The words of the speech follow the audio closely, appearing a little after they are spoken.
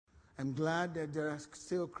I'm glad that there are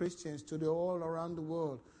still Christians today all around the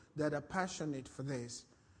world that are passionate for this.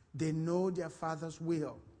 They know their Father's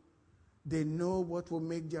will. They know what will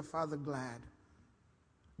make their Father glad.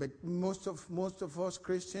 But most of us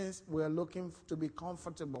Christians, we are looking to be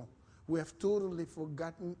comfortable. We have totally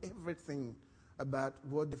forgotten everything about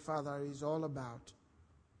what the Father is all about.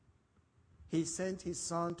 He sent his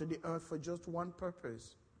Son to the earth for just one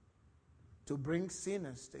purpose, to bring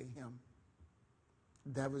sinners to him.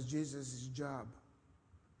 That was Jesus' job.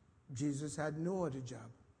 Jesus had no other job.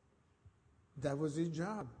 That was his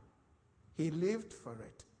job. He lived for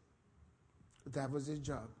it. That was his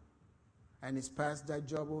job. And he's passed that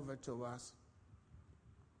job over to us.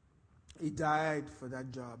 He died for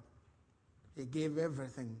that job. He gave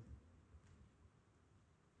everything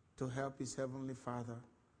to help his heavenly Father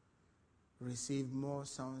receive more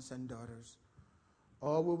sons and daughters.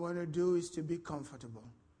 All we want to do is to be comfortable.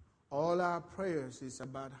 All our prayers is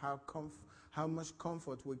about how much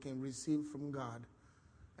comfort we can receive from God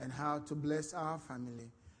and how to bless our family.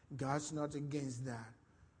 God's not against that.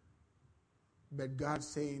 But God's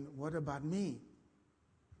saying, what about me?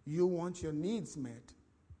 You want your needs met.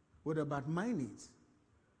 What about my needs?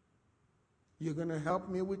 You're going to help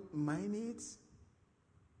me with my needs?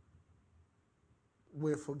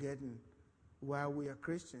 We're forgetting why we are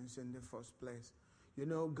Christians in the first place. You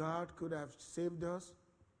know, God could have saved us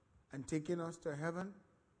and taken us to heaven.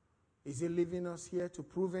 Is he leaving us here to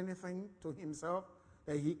prove anything to himself?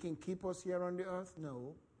 That he can keep us here on the earth?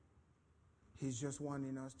 No. He's just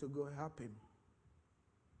wanting us to go help him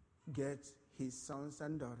get his sons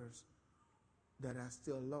and daughters that are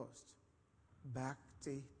still lost back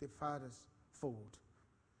to the Father's fold.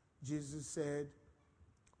 Jesus said,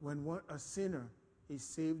 when a sinner is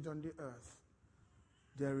saved on the earth,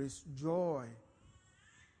 there is joy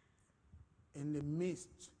in the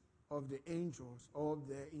midst of the angels all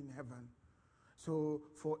there in heaven. So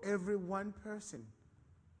for every one person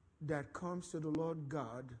that comes to the Lord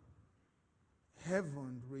God,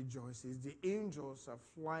 heaven rejoices. The angels are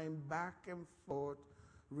flying back and forth,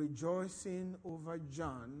 rejoicing over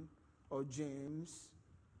John or James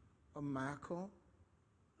or Michael,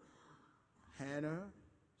 Hannah,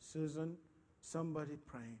 Susan, somebody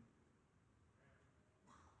praying.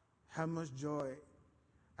 How much joy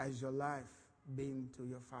has your life been to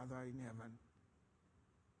your Father in heaven?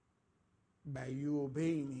 By you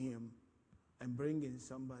obeying him and bringing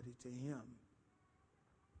somebody to him.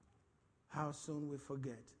 How soon we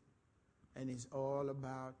forget. And it's all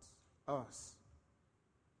about us.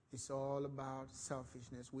 It's all about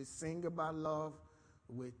selfishness. We sing about love.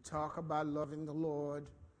 We talk about loving the Lord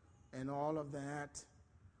and all of that.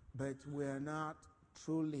 But we're not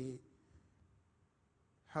truly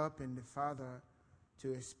helping the Father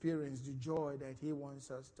to experience the joy that he wants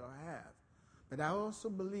us to have. But I also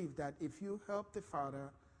believe that if you help the Father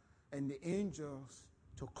and the angels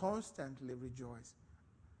to constantly rejoice,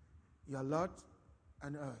 your lot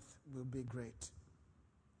on earth will be great.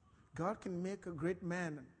 God can make a great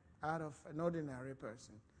man out of an ordinary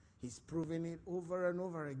person. He's proven it over and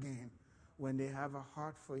over again when they have a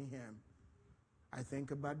heart for him. I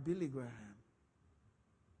think about Billy Graham.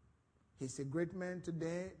 He's a great man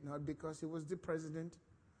today, not because he was the president.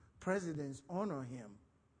 Presidents honor him.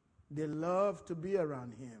 They love to be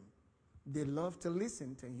around him. They love to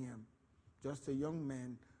listen to him. Just a young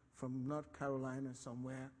man from North Carolina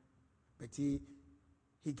somewhere. But he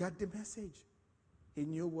got the message. He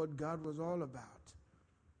knew what God was all about.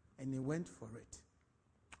 And he went for it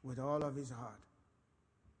with all of his heart.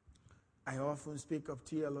 I often speak of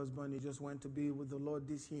T.L. Osborne. He just went to be with the Lord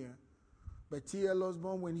this year. But T.L.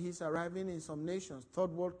 Osborne, when he's arriving in some nations,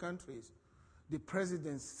 third world countries, the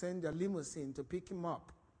presidents send a limousine to pick him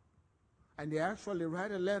up. And they actually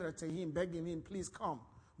write a letter to him, begging him, please come.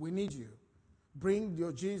 We need you. Bring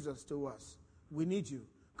your Jesus to us. We need you.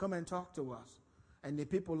 Come and talk to us. And the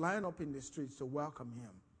people line up in the streets to welcome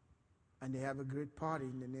him. And they have a great party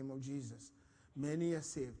in the name of Jesus. Many are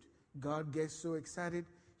saved. God gets so excited,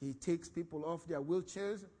 he takes people off their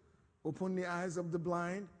wheelchairs, open the eyes of the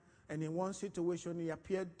blind, and in one situation he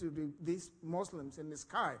appeared to these Muslims in the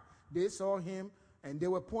sky. They saw him and they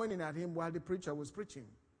were pointing at him while the preacher was preaching.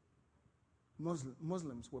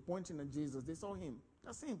 Muslims were pointing at Jesus. They saw him.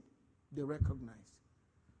 That's him. They recognized.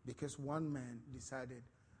 Because one man decided,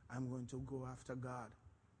 I'm going to go after God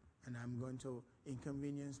and I'm going to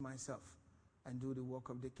inconvenience myself and do the work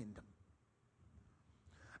of the kingdom.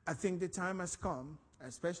 I think the time has come,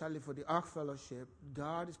 especially for the Ark Fellowship.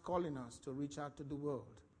 God is calling us to reach out to the world.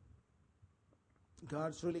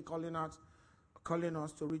 God's really calling us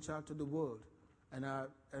to reach out to the world. And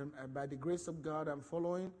by the grace of God, I'm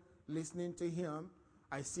following, listening to him.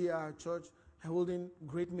 I see our church holding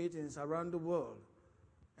great meetings around the world.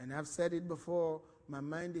 And I've said it before, my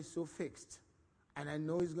mind is so fixed. And I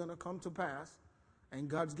know it's going to come to pass. And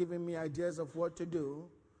God's giving me ideas of what to do.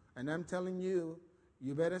 And I'm telling you,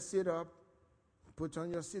 you better sit up, put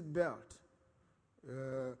on your seat belt.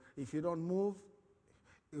 If you don't move,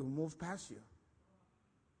 it will move past you.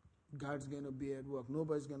 God's going to be at work.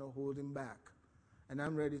 Nobody's going to hold him back. And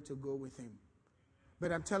I'm ready to go with him.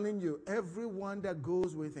 But I'm telling you, everyone that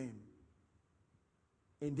goes with him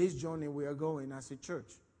in this journey we are going as a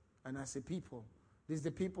church and as a people, this is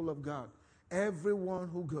the people of God. Everyone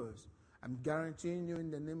who goes, I'm guaranteeing you in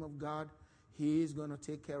the name of God, he is going to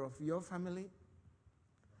take care of your family.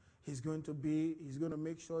 He's going to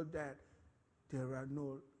make sure that there are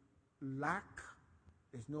no lack.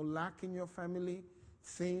 There's no lack in your family.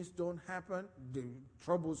 Things don't happen. The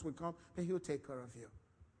troubles will come, but he'll take care of you.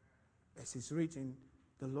 As it's written,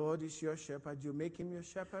 the Lord is your shepherd. You make him your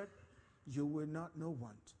shepherd, you will not know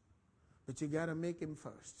want. But you got to make him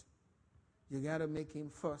first. You got to make him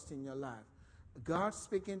first in your life. God's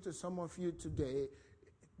speaking to some of you today,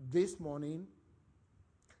 this morning.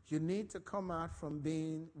 You need to come out from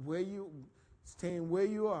staying where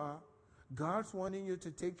you are. God's wanting you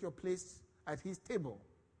to take your place at his table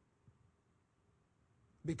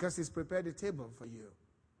because he's prepared a table for you.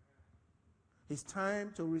 It's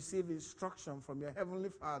time to receive instruction from your Heavenly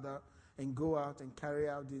Father and go out and carry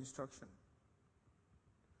out the instruction.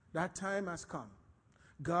 That time has come.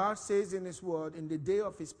 God says in his word, in the day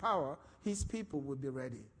of his power, his people will be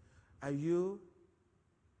ready. Are you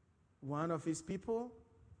one of his people?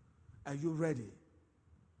 Are you ready?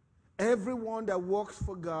 Everyone that works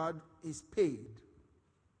for God is paid.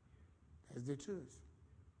 That's the truth.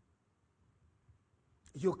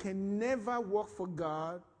 You can never work for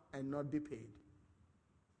God and not be paid.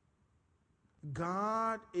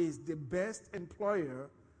 God is the best employer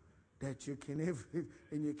that you can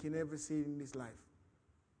ever see in this life.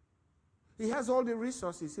 He has all the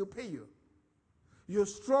resources. He'll pay you. You're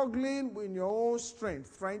struggling with your own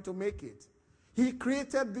strength, trying to make it. He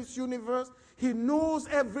created this universe. He knows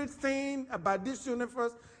everything about this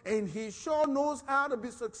universe, and he sure knows how to be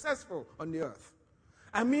successful on the earth.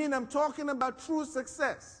 I'm talking about true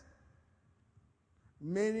success.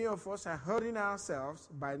 Many of us are hurting ourselves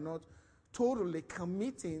by not totally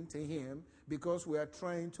committing to him because we are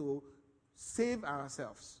trying to save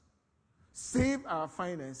ourselves, save our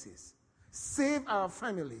finances, save our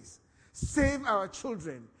families, save our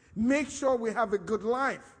children, make sure we have a good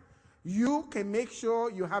life. You can make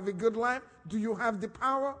sure you have a good life. Do you have the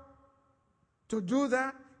power to do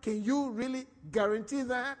that? Can you really guarantee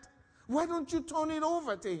that? Why don't you turn it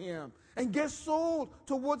over to him and get sold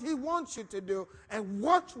to what he wants you to do and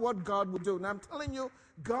watch what God will do? And I'm telling you,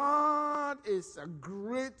 God is a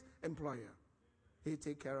great employer. He'll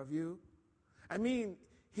take care of you.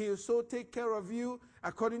 He'll so take care of you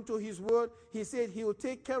according to his word. He said he'll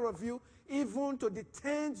take care of you even to the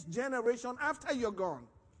 10th generation after you're gone.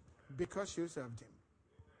 Because you served him.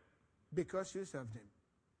 Because you served him.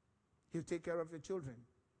 He'll take care of your children.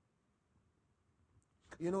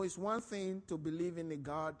 It's one thing to believe in a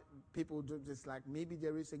God. People do this like, maybe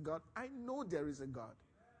there is a God. I know there is a God.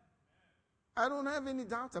 I don't have any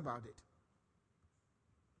doubt about it.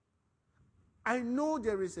 I know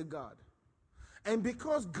there is a God. And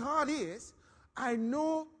because God is, I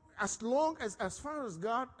know as far as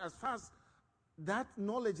that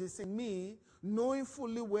knowledge is in me, knowing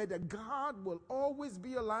fully well that God will always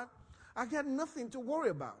be alive, I got nothing to worry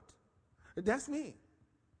about. That's me.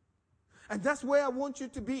 And that's where I want you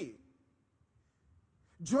to be.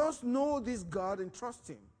 Just know this God and trust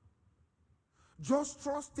him. Just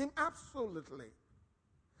trust him absolutely.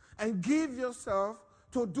 And give yourself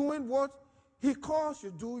to doing what he calls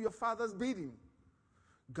you to do, your Father's bidding.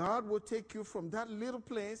 God will take you from that little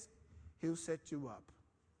place. He'll set you up.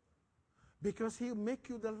 Because he'll make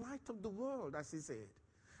you the light of the world, as he said.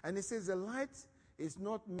 And he says the light is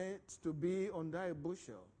not meant to be under a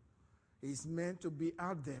bushel. It's meant to be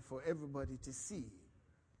out there for everybody to see.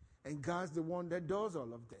 And God's the one that does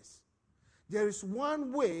all of this. There is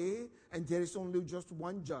one way, and there is only just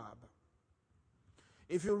one job.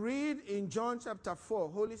 If you read in John chapter 4,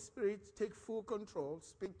 Holy Spirit, take full control,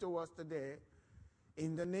 speak to us today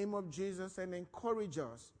in the name of Jesus and encourage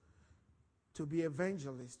us to be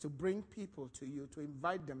evangelists, to bring people to you, to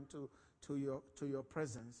invite them to your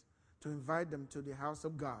presence, to invite them to the house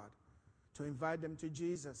of God, to invite them to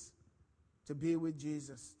Jesus, to be with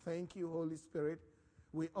Jesus. Thank you, Holy Spirit.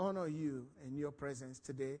 We honor you in your presence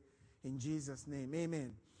today. In Jesus' name,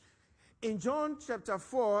 amen. In John chapter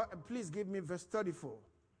 4, please give me verse 34.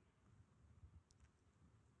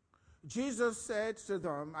 Jesus said to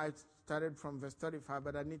them, I started from verse 35,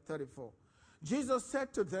 but I need 34. Jesus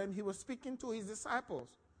said to them, he was speaking to his disciples,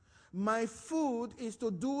 my food is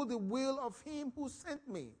to do the will of him who sent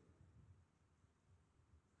me.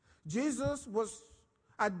 Jesus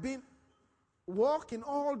had been walking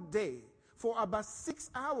all day for about 6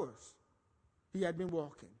 hours. He had been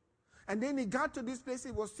walking. And then he got to this place.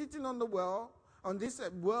 He was sitting on the well, on this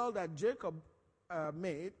well that Jacob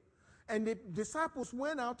made. And the disciples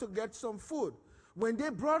went out to get some food. When they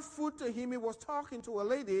brought food to him, he was talking to a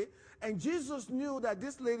lady. And Jesus knew that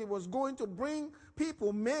this lady was going to bring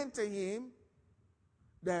people, men to him,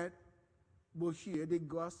 that will hear the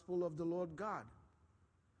gospel of the Lord God.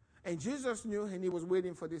 And Jesus knew, and he was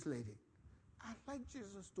waiting for this lady. I'd like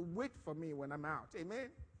Jesus to wait for me when I'm out. Amen?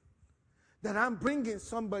 That I'm bringing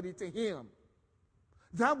somebody to him.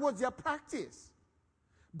 That was their practice.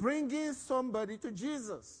 Bringing somebody to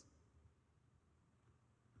Jesus.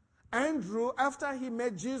 Andrew, after he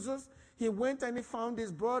met Jesus, he went and he found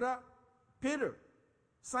his brother, Peter,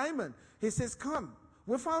 Simon. He says, come,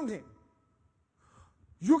 we found him.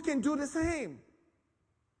 You can do the same.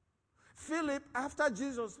 Philip, after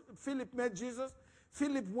Philip met Jesus,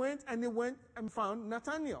 Philip went and found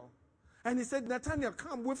Nathanael. And he said, Nathanael,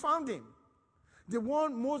 come, we found him. The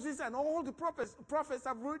one Moses and all the prophets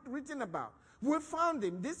have written about. We found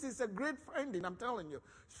him. This is a great finding, I'm telling you.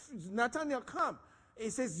 Nathanael, come. He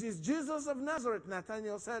says, it's Jesus of Nazareth.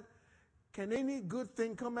 Nathanael said, can any good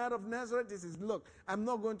thing come out of Nazareth? He says, look, I'm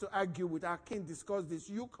not going to argue with our king, discuss this.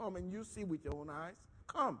 You come and you see with your own eyes.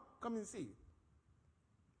 Come and see.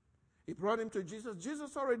 He brought him to Jesus.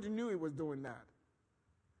 Jesus already knew he was doing that.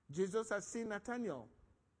 Jesus had seen Nathanael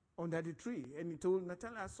under the tree, and he told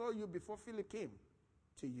Nathanael, I saw you before Philip came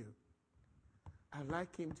to you. I'd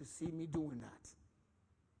like him to see me doing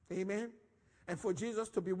that. Amen? And for Jesus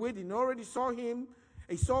to be waiting, he already saw him.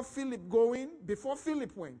 He saw Philip going before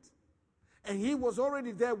Philip went. And he was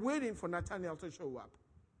already there waiting for Nathanael to show up.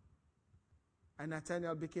 And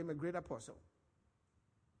Nathanael became a great apostle.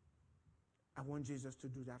 I want Jesus to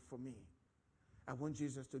do that for me. I want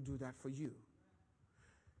Jesus to do that for you.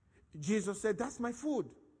 Jesus said, that's my food.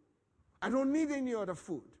 I don't need any other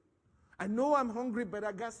food. I know I'm hungry, but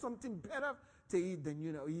I got something better to eat than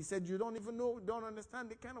you know. He said, you don't even know, don't understand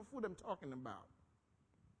the kind of food I'm talking about.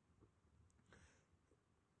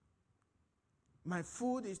 My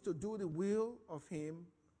food is to do the will of him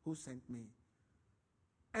who sent me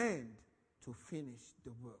and to finish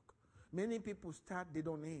the work. Many people start, they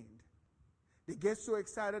don't end. They get so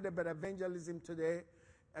excited about evangelism today,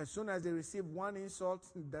 as soon as they receive one insult,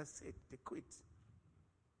 that's it, they quit.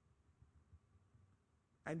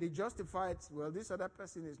 And they justify it, well, this other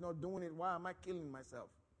person is not doing it, why am I killing myself?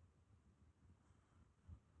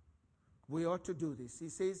 We ought to do this. He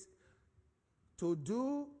says, to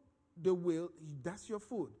do the will, that's your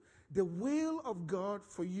food. The will of God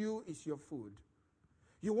for you is your food.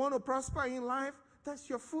 You want to prosper in life? That's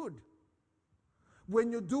your food.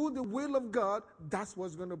 When you do the will of God, that's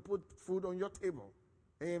what's going to put food on your table.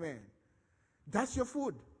 Amen. That's your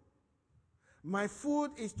food. My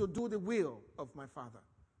food is to do the will of my Father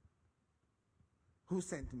who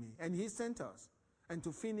sent me. And he sent us. And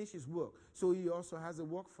to finish his work. So he also has a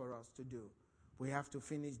work for us to do. We have to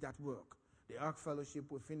finish that work. The Ark Fellowship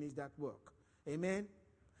will finish that work. Amen.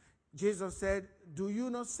 Jesus said, do you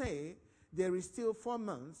not say there is still 4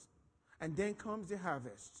 months and then comes the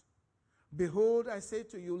harvest? Behold, I say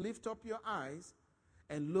to you, lift up your eyes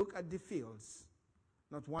and look at the fields.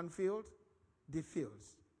 Not one field, the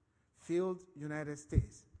fields. Field, United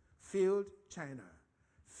States. Field, China.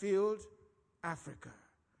 Field, Africa.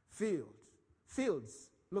 Field. Fields.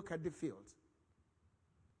 Look at the fields.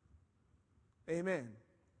 Amen.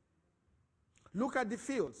 Look at the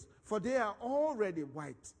fields, for they are already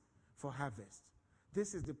white for harvest.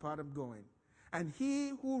 This is the part I'm going. And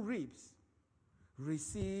he who reaps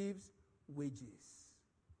receives wages.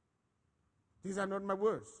 These are not my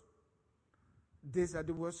words. These are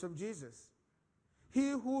the words of Jesus.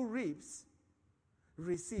 He who reaps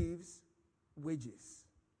receives wages.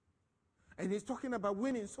 And he's talking about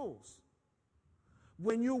winning souls.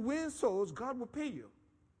 When you win souls, God will pay you.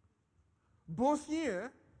 Both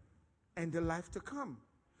here and the life to come.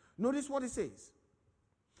 Notice what it says.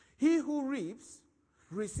 He who reaps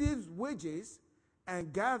receives wages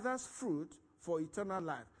and gathers fruit for eternal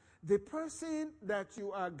life. The person that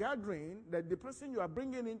you are gathering, that the person you are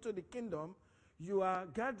bringing into the kingdom, you are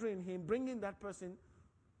gathering him, bringing that person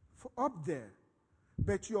up there.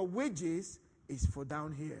 But your wages is for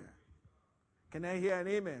down here. Can I hear an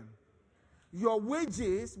amen? Your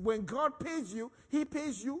wages, when God pays you, he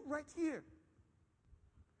pays you right here.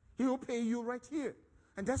 He will pay you right here.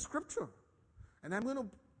 And that's scripture. And I'm going to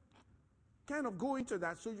kind of go into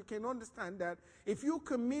that so you can understand that if you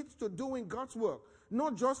commit to doing God's work,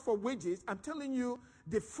 not just for wages, I'm telling you,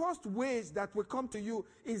 the first wage that will come to you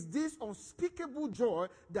is this unspeakable joy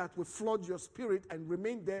that will flood your spirit and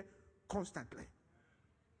remain there constantly.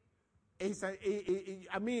 It's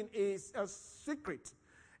a secret.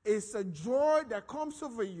 It's a joy that comes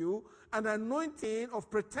over you, an anointing of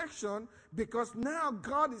protection, because now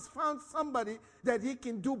God has found somebody that he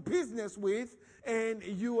can do business with, and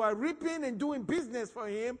you are reaping and doing business for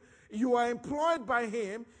him. You are employed by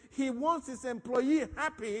him. He wants his employee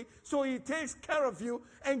happy, so he takes care of you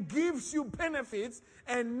and gives you benefits,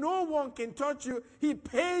 and no one can touch you. He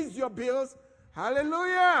pays your bills.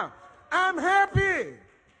 Hallelujah. I'm happy.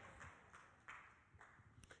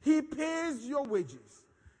 He pays your wages.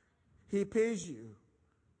 He pays you.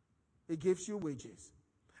 He gives you wages.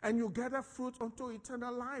 And you gather fruit unto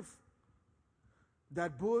eternal life.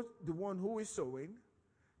 That both the one who is sowing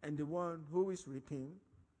and the one who is reaping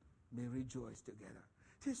may rejoice together.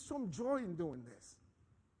 There's some joy in doing this.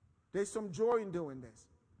 There's some joy in doing this.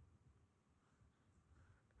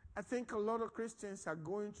 I think a lot of Christians are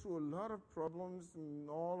going through a lot of problems and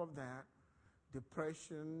all of that.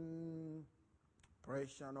 Depression,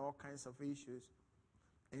 all kinds of issues.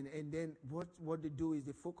 And then what they do is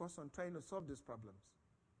they focus on trying to solve these problems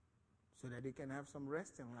so that they can have some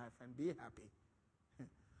rest in life and be happy.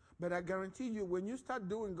 But I guarantee you, when you start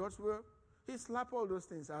doing God's work, he slap all those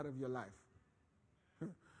things out of your life.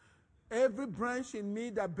 Every branch in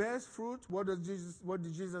me that bears fruit, what did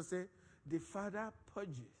Jesus say? The Father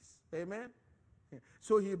purges. Amen?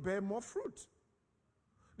 So he bear more fruit.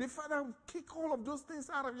 The Father will kick all of those things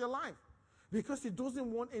out of your life because he doesn't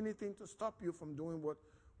want anything to stop you from doing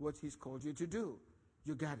what he's called you to do.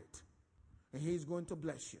 You got it. And he's going to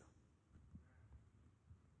bless you.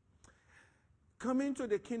 Coming to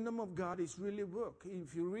the kingdom of God is really work.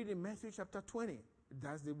 If you read in Matthew chapter 20,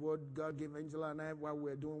 that's the word God gave Angela and I while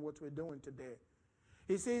we're doing what we're doing today.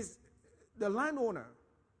 He says, the landowner,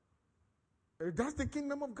 that's the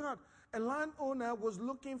kingdom of God. A landowner was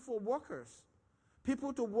looking for workers,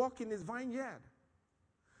 people to work in his vineyard.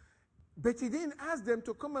 But he didn't ask them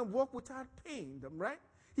to come and work without paying them, right?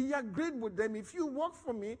 He agreed with them, if you work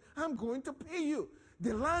for me, I'm going to pay you.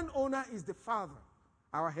 The landowner is the Father,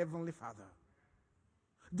 our Heavenly Father.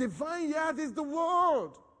 The vineyard is the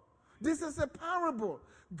world. This is a parable.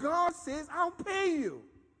 God says, I'll pay you.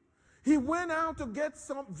 He went out to get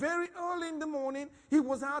some very early in the morning. He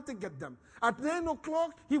was out to get them. At 9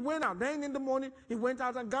 o'clock, he went out. 9 in the morning, he went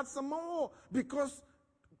out and got some more because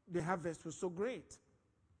the harvest was so great.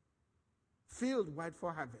 Field white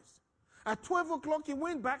for harvest. At 12 o'clock, he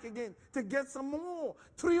went back again to get some more.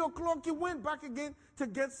 3 o'clock, he went back again to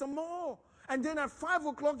get some more. And then at 5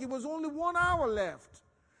 o'clock, it was only 1 hour left.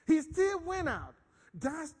 He still went out.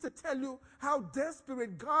 That's to tell you how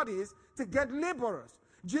desperate God is to get laborers.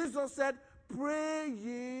 Jesus said, pray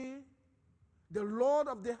ye the Lord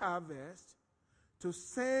of the harvest to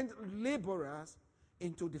send laborers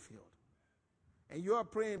into the field. And you are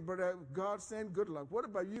praying, brother, God send good luck. What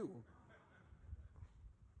about you?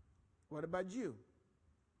 What about you?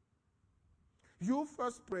 You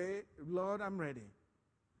first pray, Lord, I'm ready.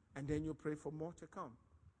 And then you pray for more to come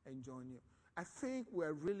and join you. I think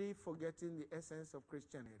we're really forgetting the essence of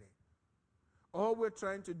Christianity. All we're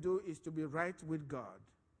trying to do is to be right with God.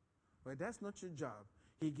 But that's not your job.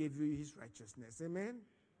 He gave you his righteousness. Amen?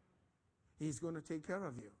 He's going to take care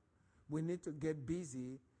of you. We need to get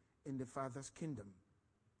busy in the Father's kingdom.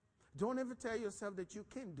 Don't ever tell yourself that you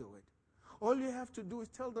can't do it. All you have to do is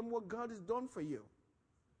tell them what God has done for you.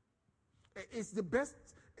 It's the best.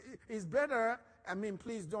 It's better.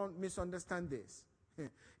 Please don't misunderstand this.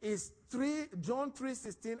 Is John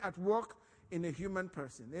 3:16 at work in a human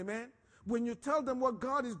person. Amen? When you tell them what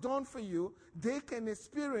God has done for you, they can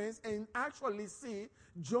experience and actually see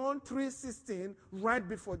John 3:16 right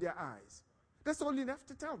before their eyes. That's all you have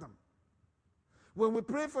to tell them. When we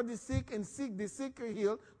pray for the sick and seek the sick are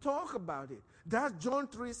healed, talk about it. That's John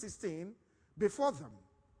 3:16 before them.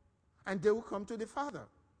 And they will come to the Father.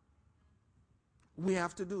 We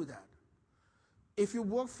have to do that. If you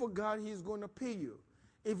work for God, he's going to pay you.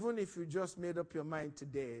 Even if you just made up your mind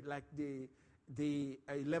today, like the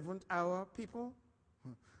 11th hour people,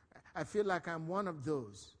 I feel like I'm one of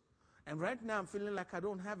those. And right now I'm feeling like I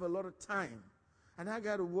don't have a lot of time. And I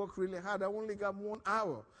got to work really hard. I only got 1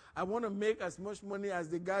 hour. I want to make as much money as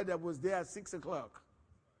the guy that was there at 6 o'clock.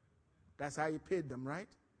 That's how he paid them, right?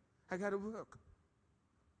 I got to work.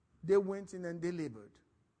 They went in and they labored.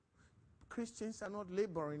 Christians are not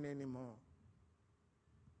laboring anymore.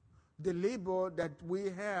 The label that we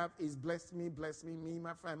have is bless me, me,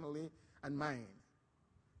 my family, and mine.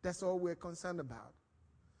 That's all we're concerned about.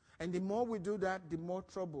 And the more we do that, the more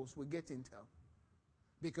troubles we get into.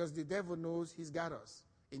 Because the devil knows he's got us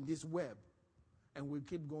in this web. And we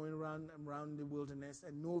keep going around and around the wilderness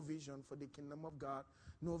and no vision for the kingdom of God,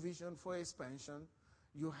 no vision for expansion.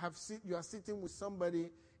 You are sitting with somebody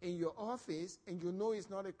in your office and you know he's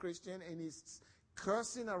not a Christian and he's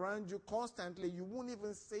cursing around you constantly. You won't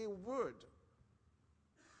even say a word.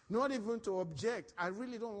 Not even to object. I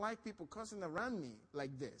really don't like people cursing around me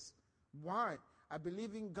like this. Why? I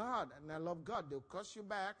believe in God and I love God. They'll curse you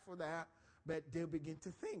back for that, but they'll begin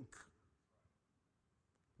to think.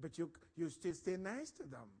 But you still stay nice to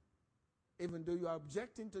them, even though you are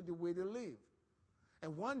objecting to the way they live.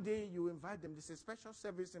 And one day you invite them. There's a special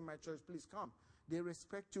service in my church. Please come. They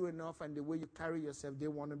respect you enough and the way you carry yourself, they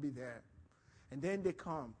want to be there. And then they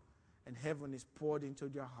come and heaven is poured into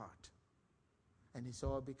their heart. And it's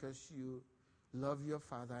all because you love your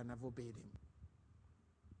Father and have obeyed him.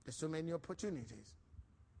 There's so many opportunities.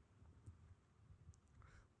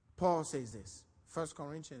 Paul says this, 1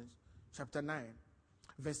 Corinthians chapter 9,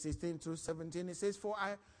 verse 16 through 17. It says,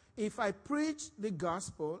 if I preach the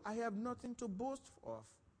gospel, I have nothing to boast of.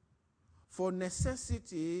 For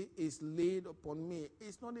necessity is laid upon me.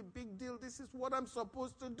 It's not a big deal. This is what I'm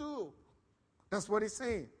supposed to do. That's what he's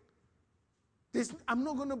saying. I'm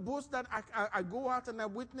not going to boast that I go out and I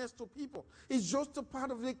witness to people. It's just a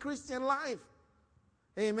part of the Christian life.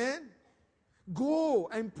 Amen? Go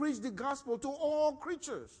and preach the gospel to all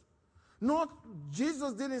creatures. Not,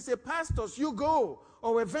 Jesus didn't say, pastors, you go,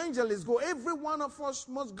 or evangelists go. Every one of us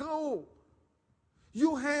must go.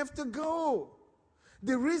 You have to go.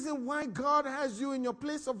 The reason why God has you in your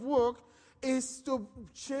place of work is to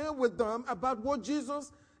share with them about what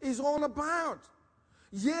Jesus is all about.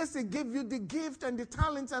 Yes, he gave you the gift and the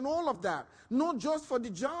talents and all of that, not just for the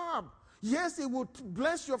job. Yes, he will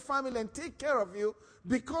bless your family and take care of you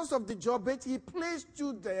because of the job, but he placed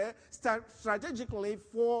you there strategically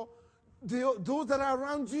for those that are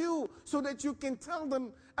around you so that you can tell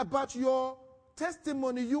them about your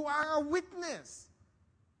testimony. You are a witness.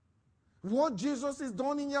 What Jesus has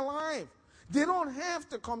done in your life. They don't have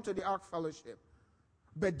to come to the Ark Fellowship.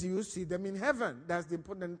 But do you see them in heaven? That's the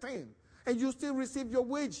important thing. And you still receive your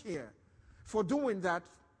wage here for doing that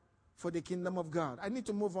for the kingdom of God. I need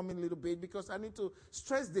to move on a little bit because I need to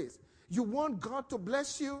stress this. You want God to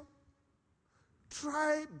bless you?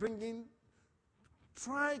 Try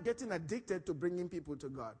getting addicted to bringing people to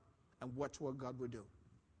God and watch what God will do.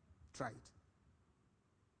 Try it.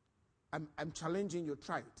 I'm challenging you,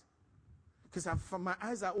 try it. Because my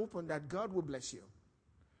eyes are open that God will bless you.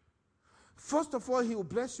 First of all, he will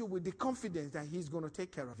bless you with the confidence that he's going to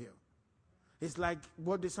take care of you. It's like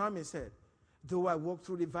what the psalmist said. Though I walk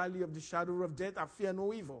through the valley of the shadow of death, I fear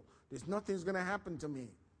no evil. There's nothing's going to happen to me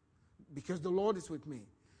because the Lord is with me.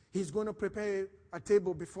 He's going to prepare a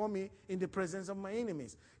table before me in the presence of my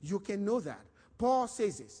enemies. You can know that. Paul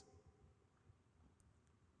says this.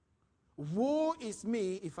 Woe is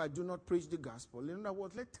me if I do not preach the gospel. In other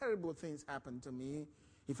words, let terrible things happen to me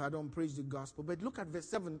if I don't preach the gospel. But look at verse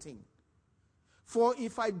 17. For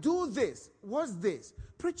if I do this, what's this?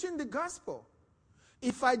 Preaching the gospel.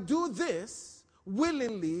 If I do this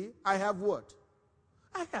willingly, I have what?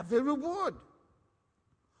 I have a reward.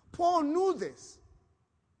 Paul knew this.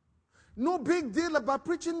 No big deal about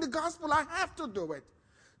preaching the gospel. I have to do it.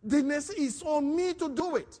 The necessity is on me to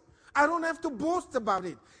do it. I don't have to boast about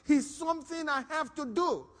it. It's something I have to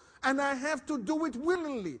do. And I have to do it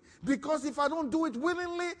willingly. Because if I don't do it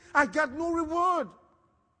willingly, I get no reward.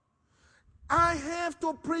 I have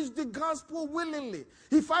to preach the gospel willingly.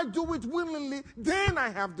 If I do it willingly, then I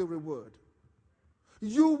have the reward.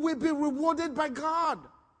 You will be rewarded by God.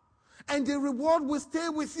 And the reward will stay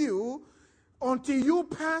with you until you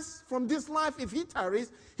pass from this life. If he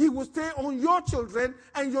tarries, he will stay on your children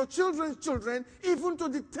and your children's children, even to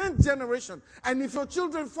the 10th generation. And if your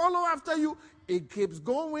children follow after you, it keeps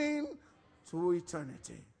going to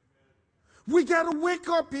eternity. We got to wake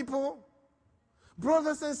up, people.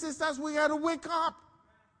 Brothers and sisters, we got to wake up.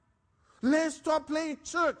 Let's stop playing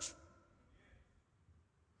church.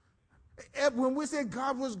 When we say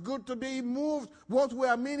God was good today, he moved what we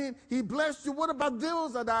are meaning, he blessed you. What about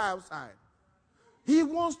those that are outside? He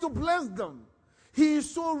wants to bless them. He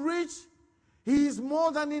is so rich. He is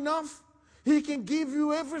more than enough. He can give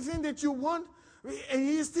you everything that you want. And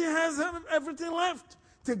he still has everything left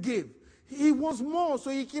to give. He wants more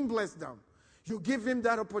so he can bless them. You give him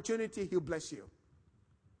that opportunity, he'll bless you.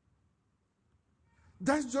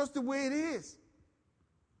 That's just the way it is.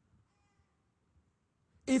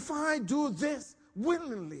 If I do this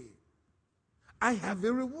willingly, I have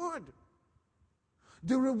a reward.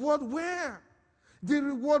 The reward where? The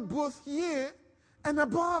reward both here and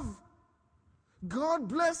above. God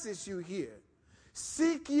blesses you here.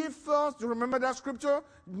 Seek ye first. Do you remember that scripture?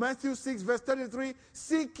 Matthew 6 verse 33.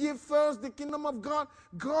 Seek ye first the kingdom of God.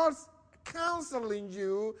 God's counseling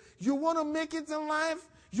you. You want to make it in life?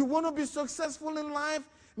 You want to be successful in life?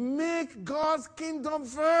 Make God's kingdom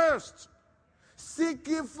first. Seek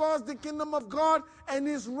ye first the kingdom of God and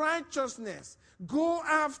his righteousness. Go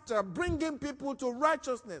after bringing people to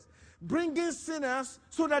righteousness. Bringing sinners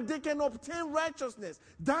so that they can obtain righteousness.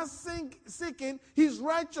 That's seeking his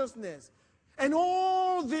righteousness. And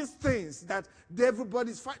all these things that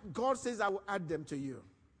everybody's fighting, God says, I will add them to you.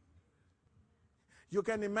 You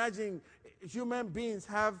can imagine human beings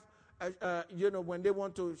have, when they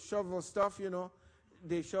want to shovel stuff,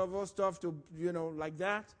 they shovel stuff to, like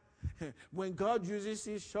that. When God uses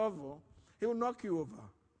his shovel, he will knock you over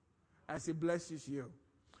as he blesses you.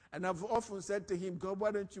 And I've often said to him, God,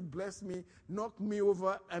 why don't you bless me, knock me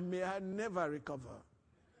over, and may I never recover.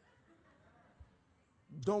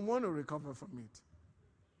 Don't want to recover from it.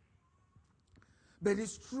 But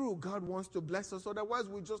it's true, God wants to bless us, otherwise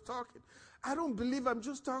we're just talking. I don't believe I'm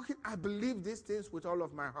just talking. I believe these things with all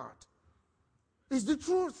of my heart. It's the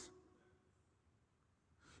truth.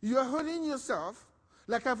 You're hurting yourself.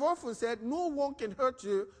 Like I've often said, no one can hurt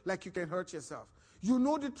you like you can hurt yourself. You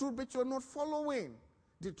know the truth, but you're not following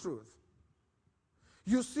the truth.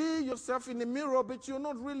 You see yourself in the mirror, but you're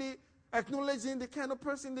not really acknowledging the kind of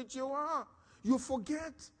person that you are. You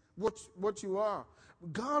forget what you are.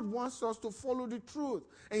 God wants us to follow the truth,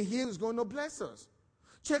 and he is going to bless us.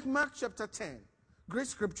 Check Mark chapter 10. Great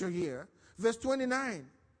scripture here. Verse 29.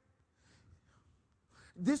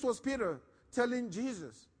 This was Peter telling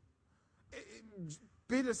Jesus.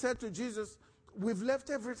 Peter said to Jesus, we've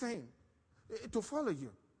left everything to follow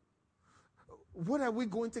you. What are we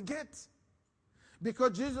going to get?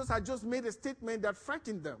 Because Jesus had just made a statement that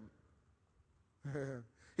frightened them.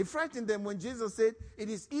 It frightened them when Jesus said, it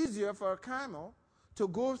is easier for a camel to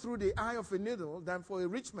go through the eye of a needle than for a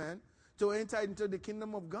rich man to enter into the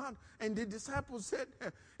kingdom of God. And the disciples said,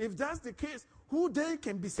 if that's the case, who then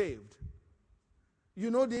can be saved? You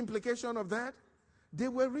know the implication of that? They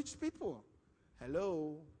were rich people.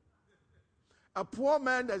 Hello. A poor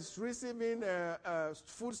man that's receiving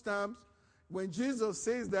food stamps, when Jesus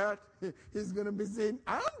says that, he's going to be saying,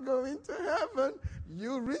 I'm going to heaven.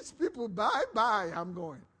 You rich people, bye-bye, I'm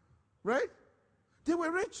going. Right? They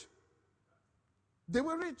were rich. They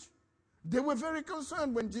were rich. They were very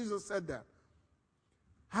concerned when Jesus said that.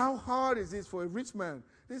 How hard is it for a rich man?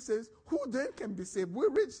 He says, who then can be saved? We're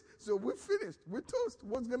rich, so we're finished. We're toast.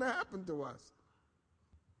 What's going to happen to us?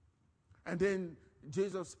 And then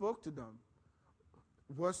Jesus spoke to them.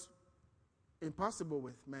 What's impossible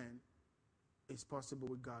with man is possible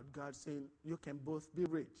with God. God saying, you can both be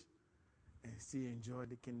rich and still enjoy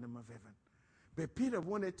the kingdom of heaven. But Peter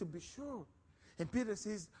wanted to be sure. And Peter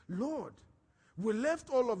says, Lord, we left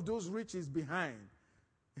all of those riches behind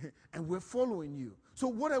and we're following you. So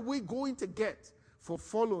what are we going to get for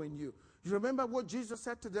following you? You remember what Jesus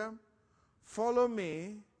said to them? Follow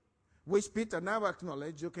me, which Peter now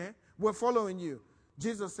acknowledged, okay? We're following you.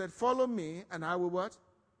 Jesus said, follow me and I will what?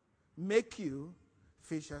 Make you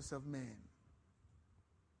fishers of men.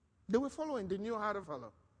 They were following. They knew how to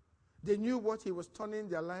follow. They knew what he was turning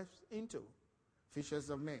their lives into. Fishers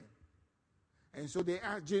of men. And so they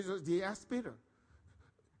asked Jesus, they asked Peter.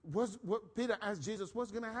 Peter asked Jesus,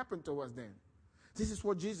 what's going to happen to us then? This is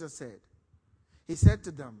what Jesus said. He said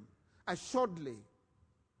to them, assuredly,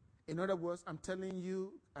 in other words, I'm telling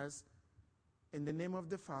you as in the name of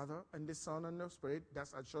the Father and the Son and the Spirit,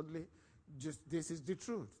 that's assuredly, just this is the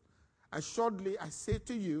truth. Assuredly, I say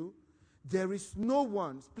to you, there is no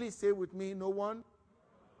one, please say with me, no one.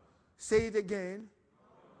 Say it again.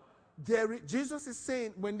 Jesus is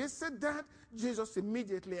saying, when they said that, Jesus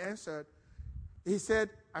immediately answered. He said,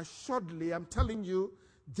 assuredly, I'm telling you,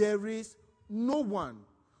 there is no one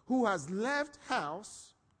who has left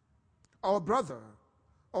house or brother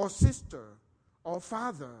or sister or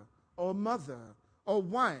father or mother or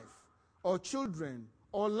wife or children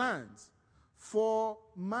or lands for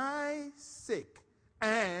my sake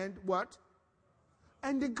and what?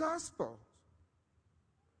 And the gospel.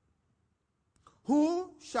 Who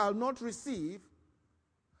shall not receive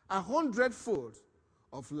 100-fold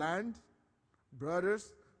of land?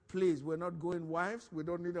 Brothers, please, we're not going wives. We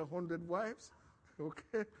don't need 100 wives.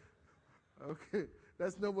 Okay? Okay.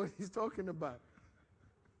 That's not what he's talking about.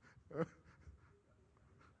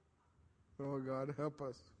 Oh, God, help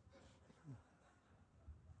us.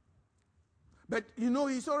 But,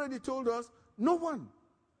 he's already told us, no one.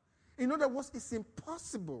 In other words, it's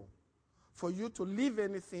impossible for you to leave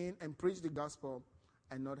anything and preach the gospel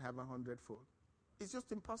and not have 100-fold. It's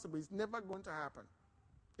just impossible. It's never going to happen.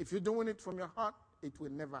 If you're doing it from your heart, it will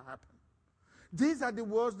never happen. These are the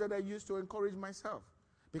words that I use to encourage myself,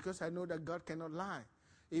 because I know that God cannot lie.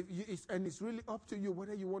 And it's really up to you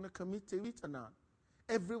whether you want to commit to it or not.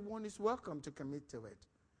 Everyone is welcome to commit to it.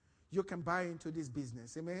 You can buy into this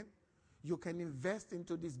business, amen? You can invest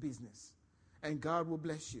into this business, and God will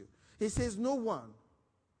bless you. He says, no one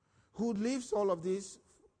who leaves all of this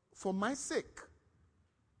for my sake,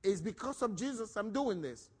 is because of Jesus I'm doing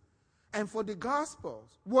this. And for the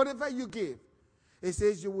gospels, whatever you give, it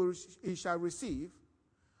says you shall receive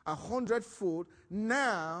 100-fold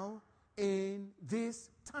now in this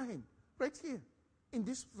time. Right here, in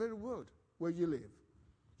this very world where you live.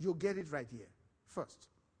 You'll get it right here, first.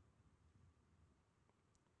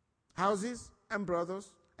 Houses and brothers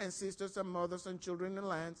and sisters and mothers and children and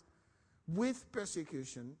lands with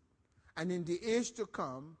persecution, and in the age to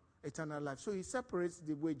come, eternal life. So he separates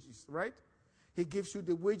the wages, right? He gives you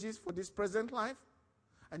the wages for this present life,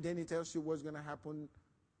 and then he tells you what's going to happen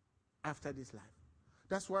after this life.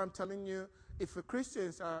 That's why I'm telling you, if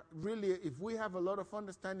Christians are really, if we have a lot of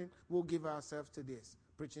understanding, we'll give ourselves to this,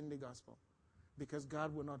 preaching the gospel. Because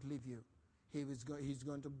God will not leave you. He's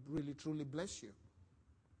going to really, truly bless you.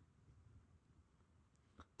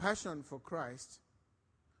 Passion for Christ,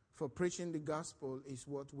 for preaching the gospel, is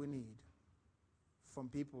what we need from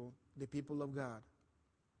people, the people of God.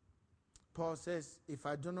 Paul says, if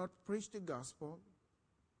I do not preach the gospel,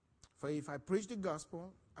 for if I preach the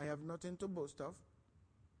gospel, I have nothing to boast of.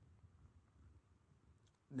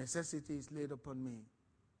 Necessity is laid upon me.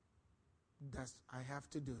 I have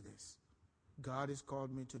to do this. God has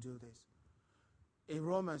called me to do this. In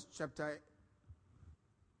Romans chapter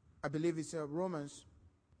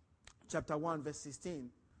 1, verse 16,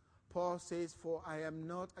 Paul says, for I am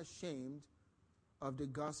not ashamed of the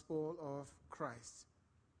gospel of Christ,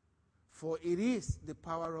 for it is the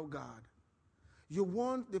power of God. You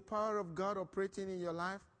want the power of God operating in your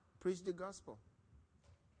life? Preach the gospel.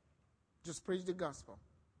 Just preach the gospel.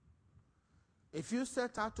 If you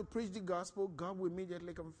set out to preach the gospel, God will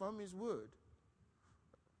immediately confirm his word.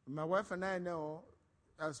 My wife and I know,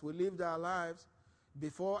 as we lived our lives,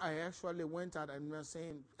 before I actually went out, and we're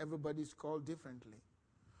saying everybody's called differently.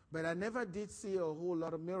 But I never did see a whole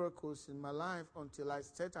lot of miracles in my life until I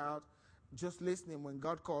set out just listening when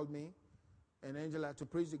God called me and Angela to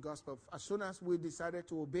preach the gospel. As soon as we decided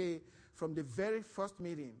to obey, from the very first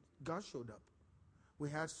meeting, God showed up. We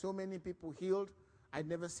had so many people healed. I'd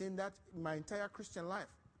never seen that in my entire Christian life.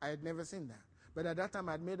 I had never seen that. But at that time,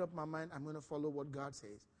 I'd made up my mind, I'm going to follow what God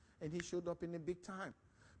says. And he showed up in a big time.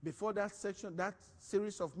 Before that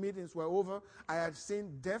series of meetings were over, I had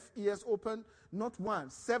seen deaf ears open, not one,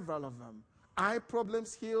 several of them. Eye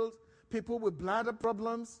problems healed, people with bladder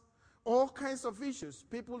problems, all kinds of issues.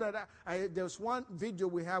 People that there's one video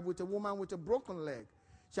we have with a woman with a broken leg.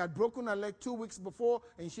 She had broken her leg 2 weeks before,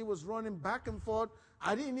 and she was running back and forth.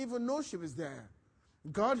 I didn't even know she was there.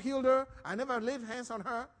 God healed her. I never laid hands on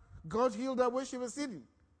her. God healed her where she was sitting.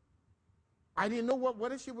 I didn't know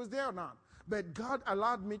whether she was there or not. But God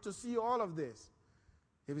allowed me to see all of this.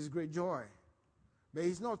 It was great joy. But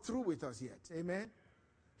he's not through with us yet. Amen?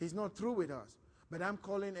 He's not through with us. But I'm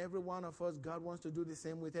calling every one of us. God wants to do the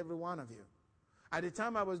same with every one of you. At the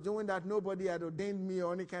time I was doing that, nobody had ordained me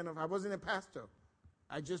or any kind of, I wasn't a pastor.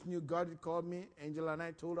 I just knew God had called me. Angela and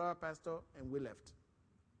I told our pastor, and we left.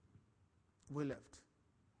 We left.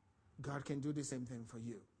 God can do the same thing for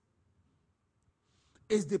you.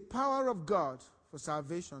 It's the power of God for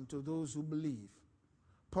salvation to those who believe.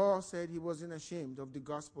 Paul said he wasn't ashamed of the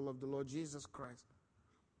gospel of the Lord Jesus Christ.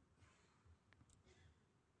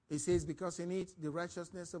 He says, because in it the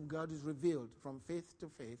righteousness of God is revealed from faith to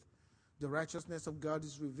faith. The righteousness of God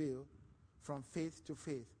is revealed from faith to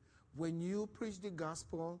faith. When you preach the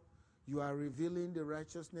gospel, you are revealing the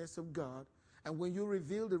righteousness of God. And when you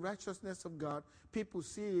reveal the righteousness of God, people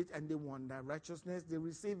see it and they want that righteousness. They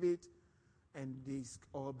receive it, and this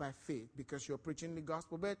all by faith because you're preaching the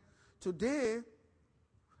gospel. But today,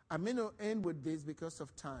 I'm going to end with this because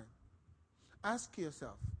of time. Ask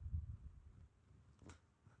yourself,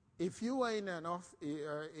 if you are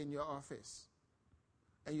in your office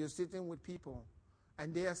and you're sitting with people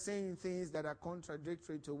and they are saying things that are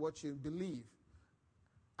contradictory to what you believe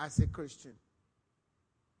as a Christian,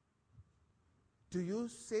 do you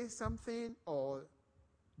say something or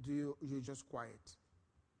do you just quiet?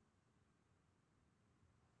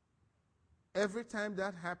 Every time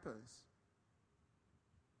that happens,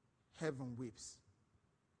 heaven weeps.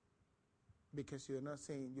 Because you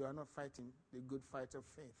are not fighting the good fight of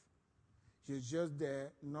faith. You're just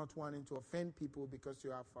there not wanting to offend people because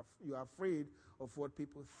you are afraid of what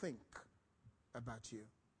people think about you.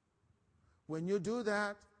 When you do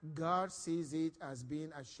that, God sees it as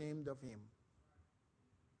being ashamed of him.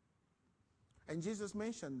 And Jesus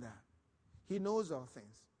mentioned that. He knows all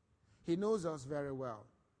things. He knows us very well.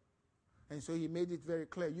 And so he made it very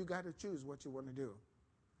clear. You got to choose what you want to do.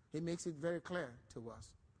 He makes it very clear to us.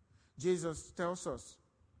 Jesus tells us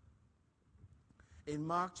in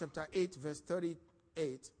Mark chapter 8, verse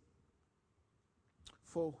 38,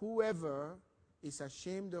 for whoever is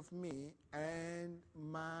ashamed of me and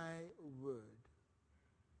my word.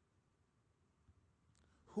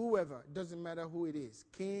 Whoever, doesn't matter who it is,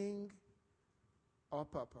 king or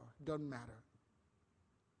papa, doesn't matter.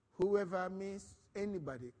 Whoever means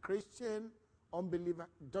anybody, Christian, unbeliever,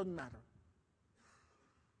 doesn't matter.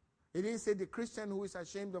 It didn't say the Christian who is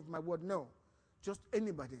ashamed of my word. No, just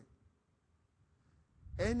anybody.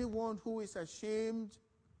 Anyone who is ashamed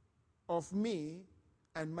of me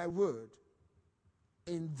and my word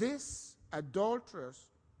in this adulterous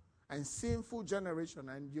and sinful generation,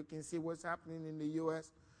 and you can see what's happening in the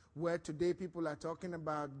U.S., where today people are talking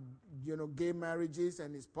about, gay marriages,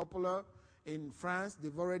 and it's popular. In France,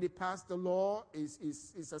 they've already passed the law.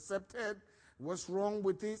 It's accepted. What's wrong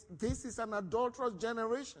with this? This is an adulterous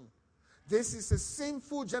generation. This is a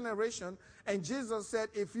sinful generation. And Jesus said,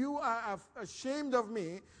 if you are ashamed of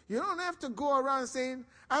me, you don't have to go around saying,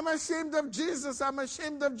 I'm ashamed of Jesus, I'm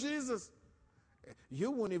ashamed of Jesus.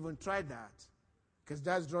 You won't even try that, because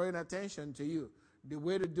that's drawing attention to you. The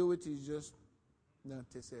way to do it is just not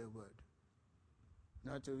to say a word,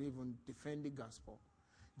 not to even defend the gospel.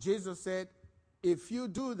 Jesus said, if you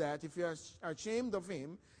do that, if you are ashamed of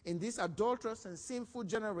him in this adulterous and sinful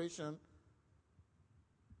generation,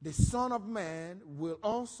 the Son of Man will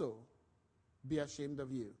also be ashamed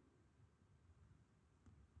of you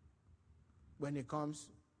when he comes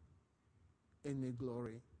in the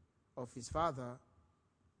glory of his Father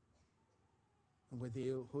and with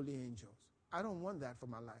the holy angels. I don't want that for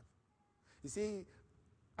my life. You see,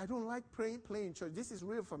 I don't like playing church. This is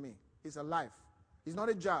real for me. It's a life. It's not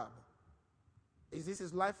a job. This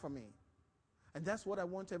is life for me. And that's what I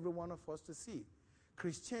want every one of us to see.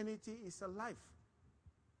 Christianity is a life.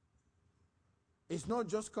 It's not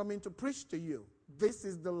just coming to preach to you. This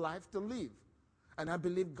is the life to live. And I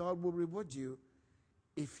believe God will reward you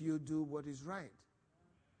if you do what is right.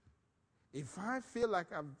 If I feel like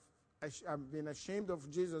I've been ashamed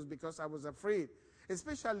of Jesus because I was afraid,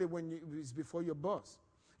 especially when it's before your boss,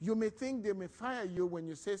 you may think they may fire you when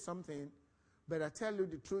you say something, but I tell you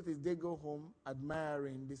the truth is they go home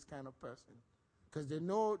admiring this kind of person, because they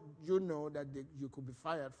know that you could be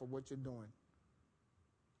fired for what you're doing.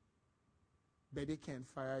 But they can't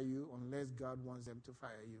fire you unless God wants them to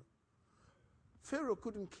fire you. Pharaoh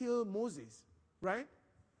couldn't kill Moses, right?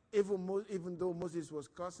 Even though Moses was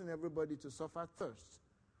causing everybody to suffer thirst,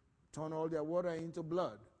 turn all their water into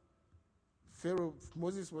blood.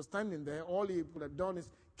 Moses was standing there. All he could have done is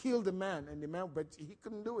kill the man, but he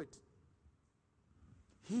couldn't do it.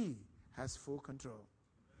 He has full control.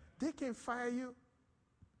 They can fire you.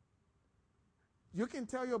 You can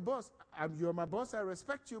tell your boss, you're my boss, I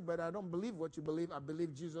respect you, but I don't believe what you believe. I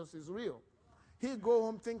believe Jesus is real. He'll go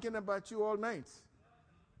home thinking about you all night.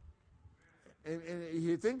 And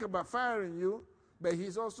he think about firing you, but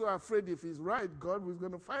he's also afraid if he's right, God was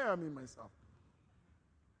going to fire me myself.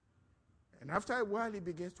 And after a while, he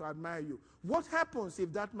begins to admire you. What happens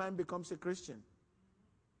if that man becomes a Christian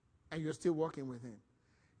and you're still working with him?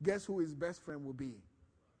 Guess who his best friend will be?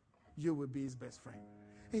 You will be his best friend.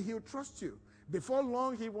 And he'll trust you. Before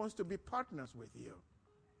long, he wants to be partners with you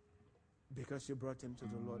because you brought him to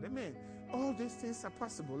the Lord. Amen. All these things are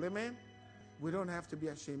possible. Amen. We don't have to be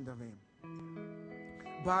ashamed of him.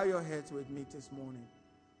 Bow your heads with me this morning.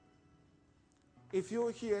 If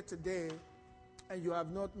you're here today and you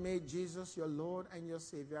have not made Jesus your Lord and your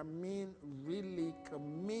Savior, I mean really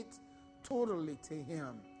commit totally to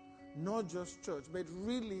him. Not just church, but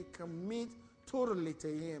really commit totally to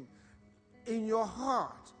him. In your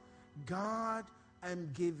heart, God, I'm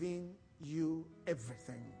giving you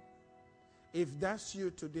everything. If that's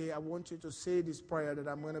you today, I want you to say this prayer that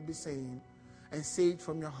I'm going to be saying, and say it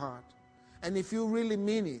from your heart. And if you really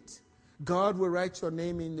mean it, God will write your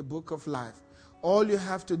name in the book of life. All you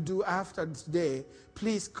have to do after today,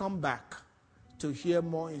 please come back to hear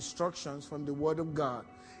more instructions from the Word of God.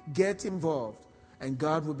 Get involved, and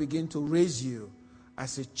God will begin to raise you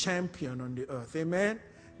as a champion on the earth. Amen?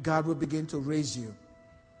 God will begin to raise you.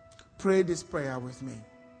 Pray this prayer with me.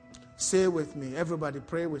 Say with me. Everybody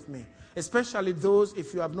pray with me. Especially those,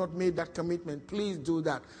 if you have not made that commitment, please do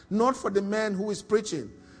that. Not for the man who is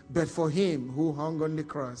preaching, but for him who hung on the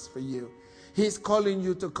cross for you. He's calling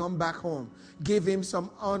you to come back home. Give him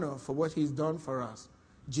some honor for what he's done for us.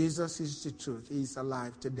 Jesus is the truth. He's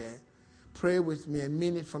alive today. Pray with me and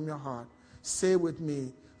mean it from your heart. Say with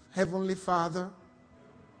me, Heavenly Father,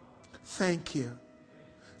 thank you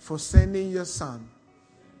for sending your Son,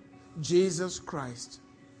 Jesus Christ,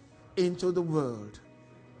 into the world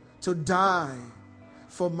to die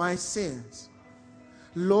for my sins.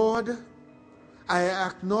 Lord, I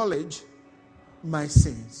acknowledge my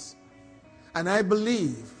sins. And I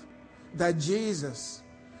believe that Jesus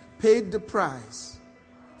paid the price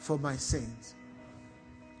for my sins.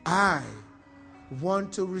 I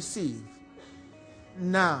want to receive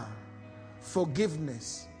now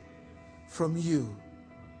forgiveness from you,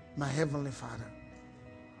 my Heavenly Father.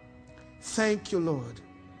 Thank you, Lord,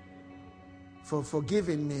 for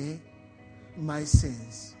forgiving me my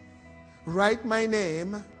sins. Write my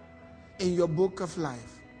name in your book of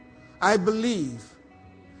life. I believe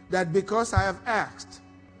that because I have asked,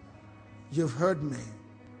 you've heard me.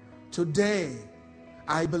 Today,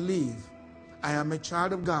 I believe I am a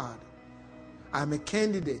child of God. I'm a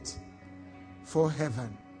candidate for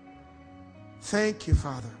heaven. Thank you,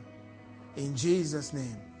 Father. In Jesus'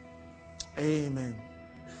 name, amen.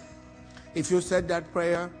 If you said that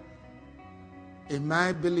prayer, in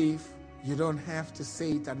my belief, you don't have to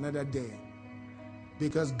say it another day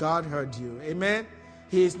because God heard you. Amen?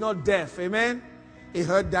 He is not deaf. Amen? He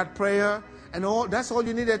heard that prayer, and that's all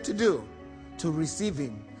you needed to do to receive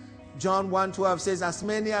him. John 1:12 says, as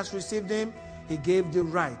many as received him, he gave the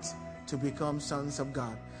right to become sons of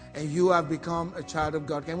God. And you have become a child of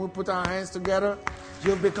God. Can we put our hands together?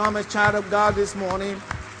 You've become a child of God this morning.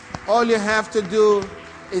 All you have to do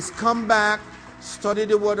is come back, study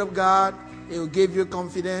the Word of God. It will give you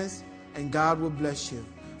confidence, and God will bless you.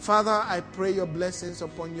 Father, I pray your blessings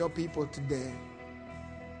upon your people today.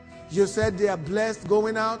 You said they are blessed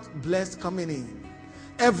going out, blessed coming in.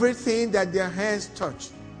 Everything that their hands touch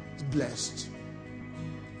is blessed.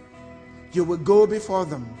 You will go before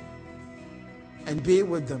them and be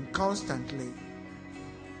with them constantly.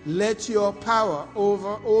 Let your power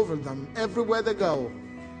over them everywhere they go,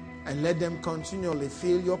 and let them continually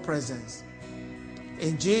feel your presence.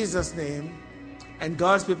 In Jesus' name, and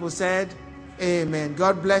God's people said, amen.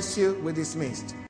 God bless you. We're dismissed.